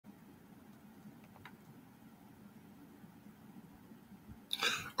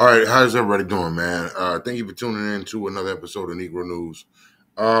All right, how's everybody doing, man? Thank you for tuning in to another episode of Negro News.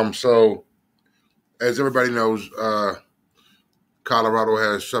 So as everybody knows, Colorado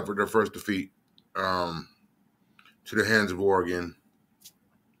has suffered their first defeat um, to the hands of Oregon.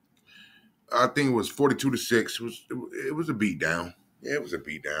 I think it was 42-6. It was a beat down. Yeah, it was a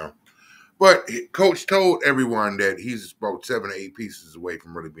beat down. But Coach told everyone that he's about 7 or 8 pieces away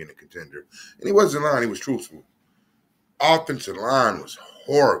from really being a contender, and he wasn't lying. He was truthful. Offensive line was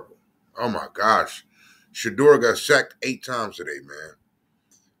horrible. Oh my gosh, Shador got sacked 8 times today, man.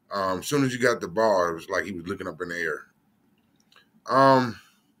 As soon as he got the ball, it was like he was looking up in the air. Um,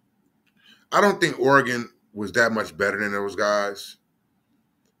 I don't think Oregon was that much better than those guys,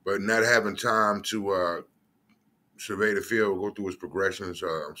 but not having time to survey the field, go through his progressions.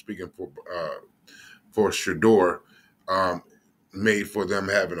 I'm speaking for Shador, um, made for them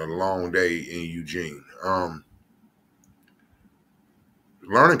having a long day in Eugene.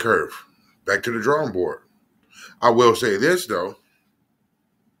 Learning curve, back to the drawing board. I will say this though.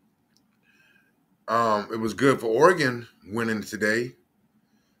 It was good for Oregon winning today,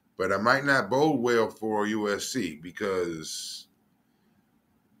 but I might not bode well for USC because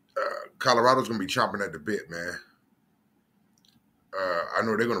Colorado's going to be chomping at the bit, man. I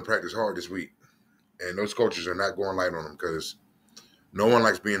know they're going to practice hard this week, and those coaches are not going light on them because no one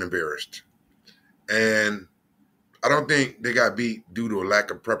likes being embarrassed. And I don't think they got beat due to a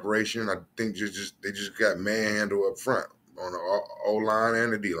lack of preparation. I think they just got manhandled up front on the O line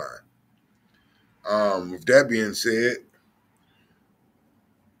and the D line. With that being said,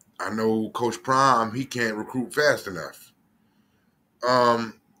 I know Coach Prime, he can't recruit fast enough. I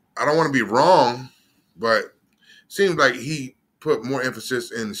don't want to be wrong, but it seems like he put more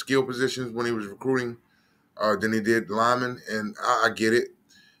emphasis in skill positions when he was recruiting than he did linemen, and I get it.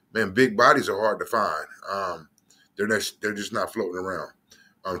 Man, big bodies are hard to find. They're just not floating around.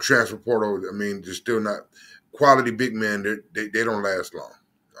 Transfer portal, I mean, they're still not quality big men. They don't last long.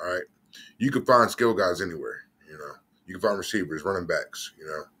 All right, you can find skill guys anywhere. You can find receivers, running backs.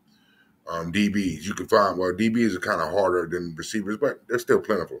 DBs. You can find DBs are kind of harder than receivers, but they're still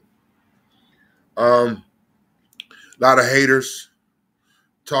plentiful. A lot of haters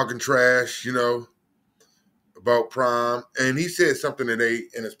talking trash, about Prime, and he said something today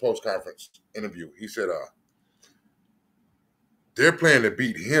in his post conference interview. He said, "They're planning to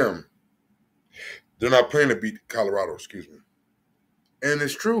beat him. They're not planning to beat Colorado." Excuse me, and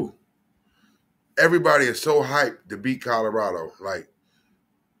it's true. Everybody is so hyped to beat Colorado. Like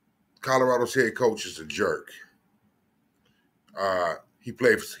Colorado's head coach is a jerk. He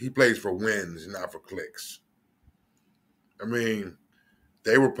plays for wins, not for clicks. I mean,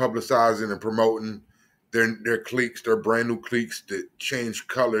 they were publicizing and promoting their cliques, their brand new cliques that change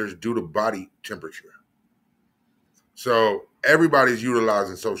colors due to body temperature. So everybody's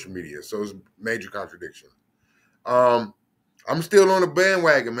utilizing social media. So it's a major contradiction. I'm still on the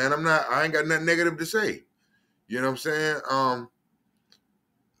bandwagon, man. I ain't got nothing negative to say. You know what I'm saying?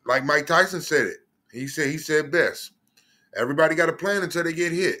 Like Mike Tyson said it. He said best. Everybody got a plan until they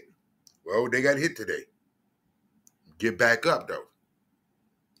get hit. Well, they got hit today. Get back up, though.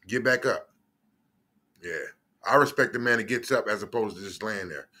 Get back up. Yeah. I respect the man that gets up as opposed to just laying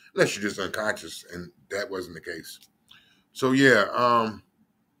there. Unless you're just unconscious, and that wasn't the case. So, yeah,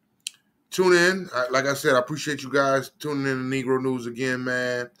 tune in. Like I said, I appreciate you guys tuning in to Negro News again,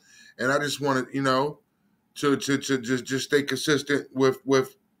 man. And I just wanted, to just stay consistent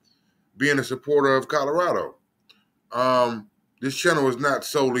with being a supporter of Colorado. This channel is not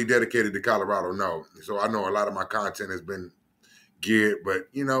solely dedicated to Colorado, no. So I know a lot of my content has been geared, but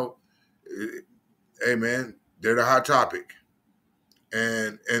hey man, they're the hot topic,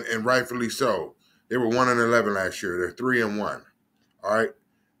 and rightfully so. They were 1-11 last year. They're 3-1. All right,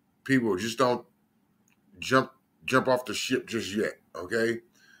 people, just don't jump off the ship just yet. Okay,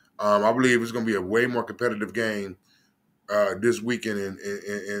 I believe it's going to be a way more competitive game this weekend in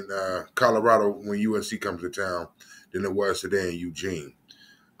Colorado when USC comes to town than it was today in Eugene.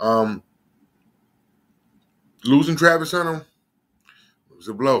 Losing Travis Hunter, it was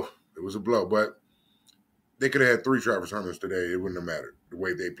a blow. It was a blow, but they could have had 3 Travis Hunters today. It wouldn't have mattered the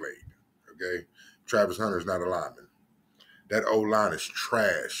way they played. Okay, Travis Hunter's not a lineman. That old line is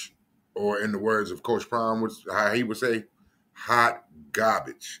trash, or in the words of Coach Prime, how he would say, hot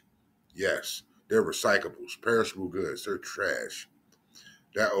garbage. Yes, they're recyclables, perishable goods. They're trash.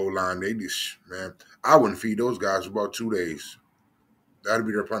 That old line, they just, man, I wouldn't feed those guys for about 2 days. That'd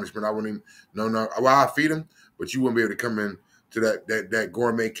be their punishment. I wouldn't even, no. Well, I feed them, but you wouldn't be able to come in to that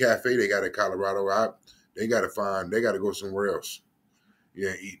gourmet cafe they got in Colorado. They got to go somewhere else.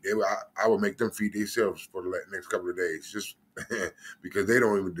 Yeah, eat. I would make them feed themselves for the next couple of days, just because they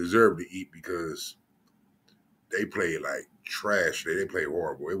don't even deserve to eat because they played like trash. They played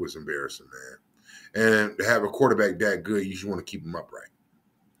horrible. It was embarrassing, man. And to have a quarterback that good, you should want to keep him upright.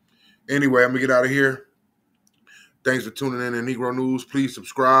 Anyway, I'm gonna get out of here. Thanks for tuning in to Negro News. Please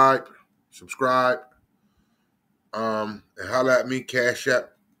subscribe. And holla at me, Cash App,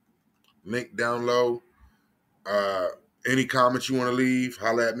 link down low. Any comments you want to leave,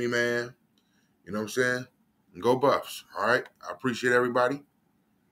 holla at me, man. You know what I'm saying? And go Buffs. All right. I appreciate everybody.